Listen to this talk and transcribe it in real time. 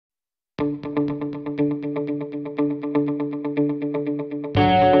On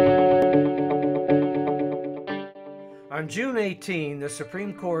June 18, the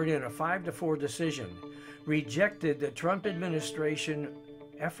Supreme Court, in a 5-4 decision, rejected the Trump administration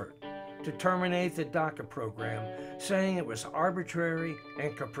effort to terminate the DACA program, saying it was arbitrary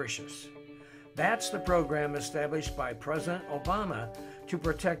and capricious. That's the program established by President Obama to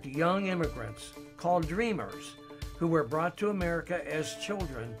protect young immigrants, called Dreamers, who were brought to America as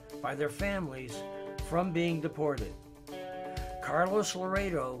children by their families from being deported. Carlos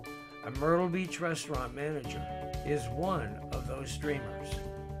Laredo, a Myrtle Beach restaurant manager, is one of those dreamers.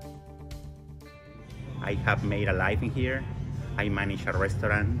 I have made a life in here. I manage a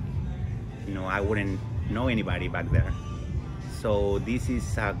restaurant. I wouldn't know anybody back there. So this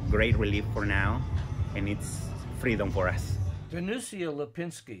is a great relief for now, and it's freedom for us. Venusia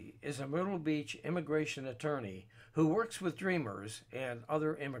Lipinski is a Myrtle Beach immigration attorney who works with Dreamers and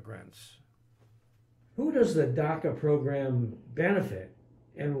other immigrants. Who does the DACA program benefit,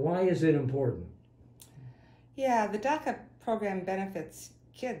 and why is it important? Yeah, the DACA program benefits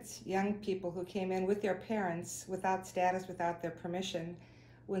kids, young people who came in with their parents without status, without their permission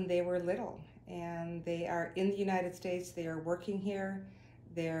when they were little. And they are in the United States, they are working here,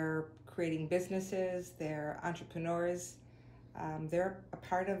 they're creating businesses, they're entrepreneurs, they're a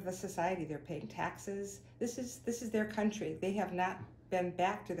part of the society, they're paying taxes. This is their country. They have not been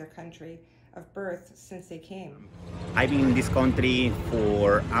back to their country of birth since they came. I've been in this country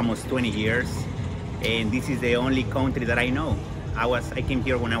for almost 20 years, and this is the only country that I know. I came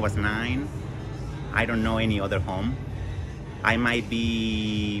here when I was 9. I don't know any other home. I might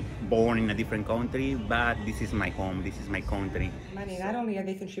be born in a different country, but this is my home, this is my country. Money, not only are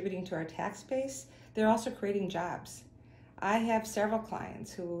they contributing to our tax base, they're also creating jobs. I have several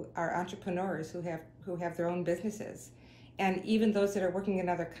clients who are entrepreneurs who have their own businesses. And even those that are working in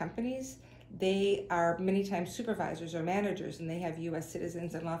other companies, they are many times supervisors or managers, and they have U.S.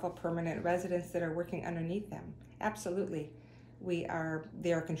 citizens and lawful permanent residents that are working underneath them. Absolutely. They are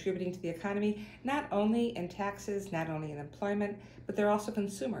contributing to the economy, not only in taxes, not only in employment, but they're also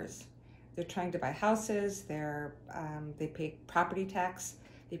consumers. They're trying to buy houses, they pay property tax,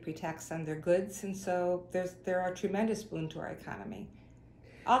 they pay tax on their goods, and so they're a tremendous boon to our economy.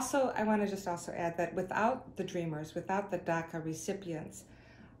 Also, I want to just also add that without the Dreamers, without the DACA recipients,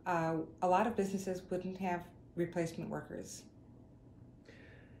 a lot of businesses wouldn't have replacement workers.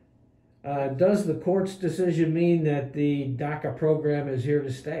 Does the court's decision mean that the DACA program is here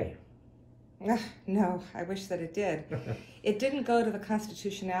to stay? No, I wish that it did. It didn't go to the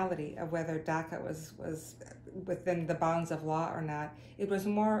constitutionality of whether DACA was within the bounds of law or not. It was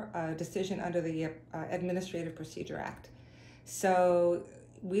more a decision under the Administrative Procedure Act. So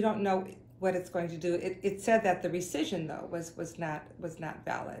we don't know what it's going to do. It said that the rescission, though, was not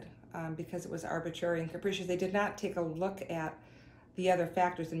valid because it was arbitrary and capricious. They did not take a look at the other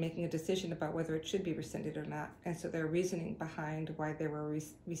factors in making a decision about whether it should be rescinded or not. And so their reasoning behind why they were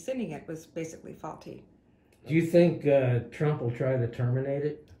rescinding it was basically faulty. Do you think Trump will try to terminate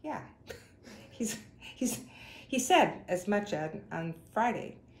it? Yeah. He said as much on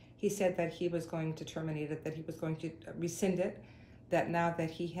Friday. He said that he was going to terminate it, that he was going to rescind it, that now that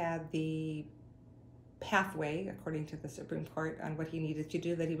he had the pathway, according to the Supreme Court, on what he needed to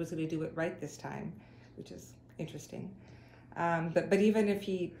do, that he was going to do it right this time, which is interesting. But even if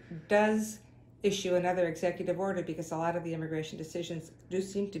he does issue another executive order, because a lot of the immigration decisions do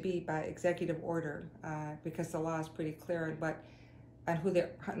seem to be by executive order, because the law is pretty clear on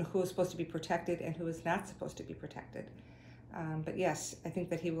who is supposed to be protected and who is not supposed to be protected. But yes, I think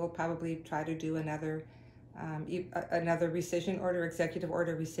that he will probably try to do another rescission order, executive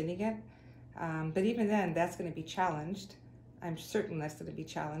order rescinding it. But even then, that's going to be challenged. I'm certain that's going to be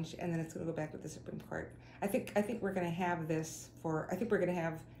challenged, and then it's going to go back to the Supreme Court. I think we're going to have we're going to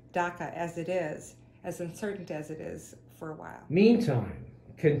have DACA as it is, as uncertain as it is, for a while. Meantime,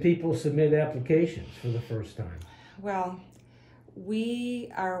 can people submit applications for the first time? Well,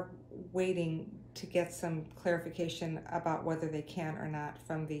 we are waiting to get some clarification about whether they can or not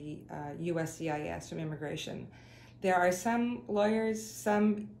from the USCIS, from immigration. There are some lawyers,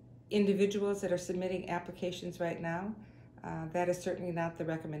 some individuals that are submitting applications right now. That is certainly not the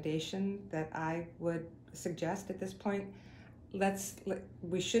recommendation that I would suggest at this point.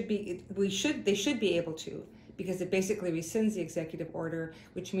 They should be able to, because it basically rescinds the executive order,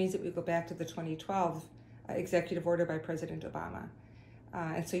 which means that we go back to the 2012 executive order by President Obama.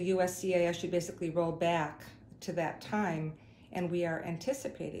 And so USCIS should basically roll back to that time, and we are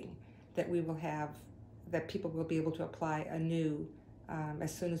anticipating that that people will be able to apply a new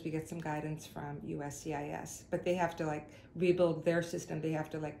as soon as we get some guidance from USCIS. But they have to like rebuild their system. They have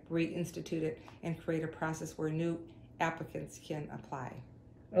to like reinstitute it and create a process where new applicants can apply.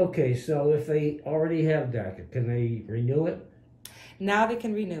 Okay, so if they already have DACA, can they renew it? Now they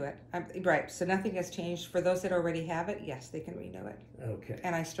can renew it. Right, so nothing has changed. For those that already have it, yes, they can renew it. Okay.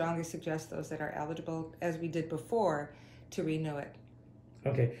 And I strongly suggest those that are eligible, as we did before, to renew it.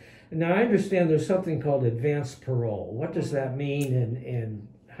 Okay. Now I understand there's something called advanced parole. What does that mean, and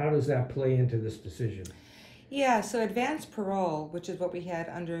how does that play into this decision? Yeah, so advanced parole, which is what we had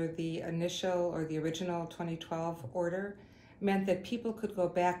under the initial or the original 2012 order, meant that people could go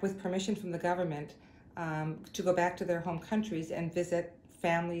back with permission from the government to go back to their home countries and visit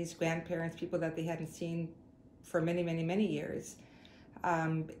families, grandparents, people that they hadn't seen for many, many, many years.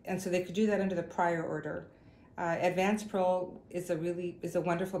 And so they could do that under the prior order. Advanced parole is a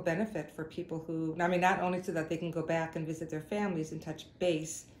wonderful benefit for people who, I mean, not only so that they can go back and visit their families and touch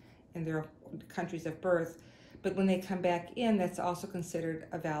base in their countries of birth, but when they come back in, that's also considered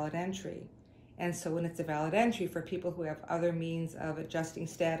a valid entry. And so when it's a valid entry for people who have other means of adjusting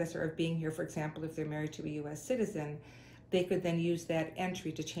status or of being here, for example, if they're married to a U.S. citizen, they could then use that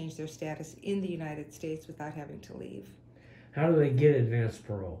entry to change their status in the United States without having to leave. How do they get advanced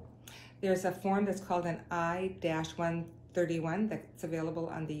parole? There's a form that's called an I-131 that's available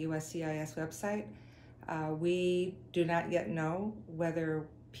on the USCIS website. We do not yet know whether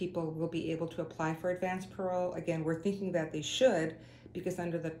people will be able to apply for advanced parole. Again, we're thinking that they should, because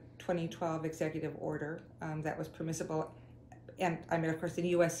under the 2012 executive order, that was permissible. And I mean, of course,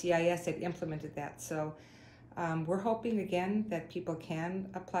 the USCIS had implemented that. So we're hoping again that people can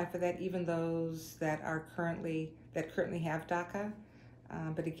apply for that, even those that currently have DACA.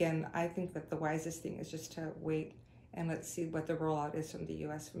 But again, I think that the wisest thing is just to wait and let's see what the rollout is from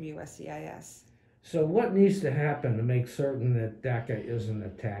from USCIS. So what needs to happen to make certain that DACA isn't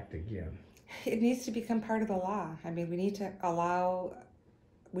attacked again? It needs to become part of the law. I mean, we need to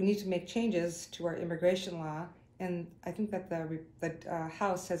make changes to our immigration law, and I think that the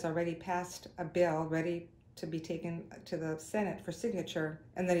House has already passed a bill ready to be taken to the Senate for signature,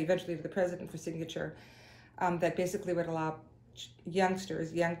 and then eventually to the President for signature, that basically would allow young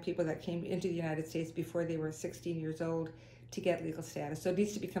people that came into the United States before they were 16 years old to get legal status. So it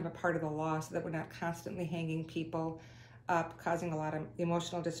needs to become a part of the law so that we're not constantly hanging people up, causing a lot of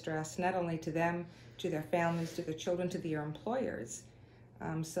emotional distress, not only to them, to their families, to their children, to their employers.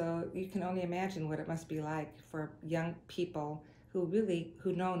 So you can only imagine what it must be like for young people who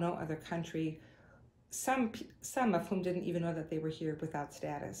know no other country, some of whom didn't even know that they were here without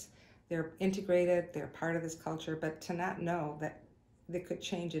status. They're integrated, they're part of this culture, but to not know that they could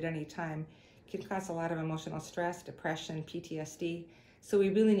change at any time can cause a lot of emotional stress, depression, PTSD. So we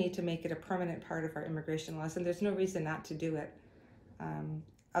really need to make it a permanent part of our immigration laws, and there's no reason not to do it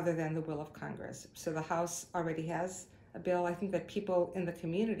other than the will of Congress. So the House already has a bill. I think that people in the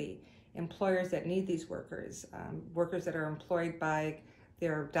community, employers that need these workers, workers that are employed by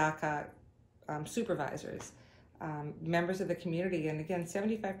their DACA supervisors, members of the community, and again,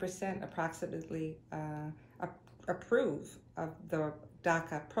 75% approximately approve of the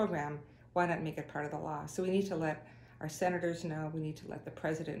DACA program. Why not make it part of the law? So we need to let our senators know, we need to let the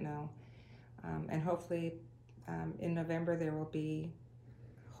president know, and hopefully in November there will be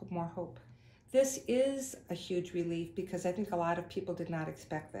more hope. This is a huge relief because I think a lot of people did not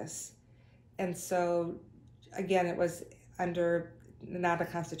expect this. And so, again, it was under not a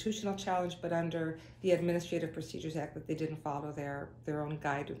constitutional challenge, but under the Administrative Procedures Act that they didn't follow their own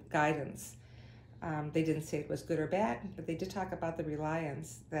guidance. They didn't say it was good or bad, but they did talk about the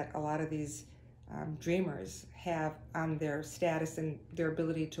reliance that a lot of these dreamers have on their status and their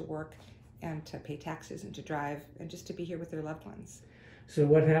ability to work and to pay taxes and to drive and just to be here with their loved ones. So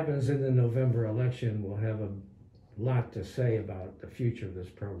what happens in the November election will have a lot to say about the future of this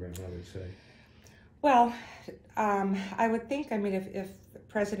program, I would say. Well, I would think, I mean, if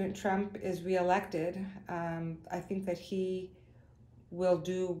President Trump is reelected, I think that he will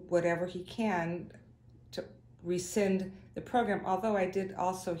do whatever he can to rescind the program, although I did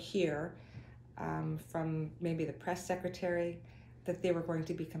also hear from maybe the press secretary that they were going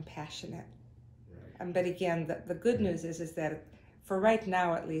to be compassionate. Right. But again, the good news is that for right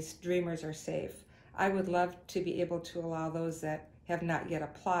now, at least, dreamers are safe. I would love to be able to allow those that have not yet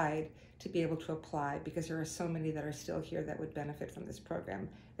applied to be able to apply, because there are so many that are still here that would benefit from this program,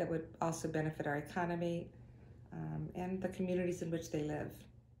 that would also benefit our economy and the communities in which they live.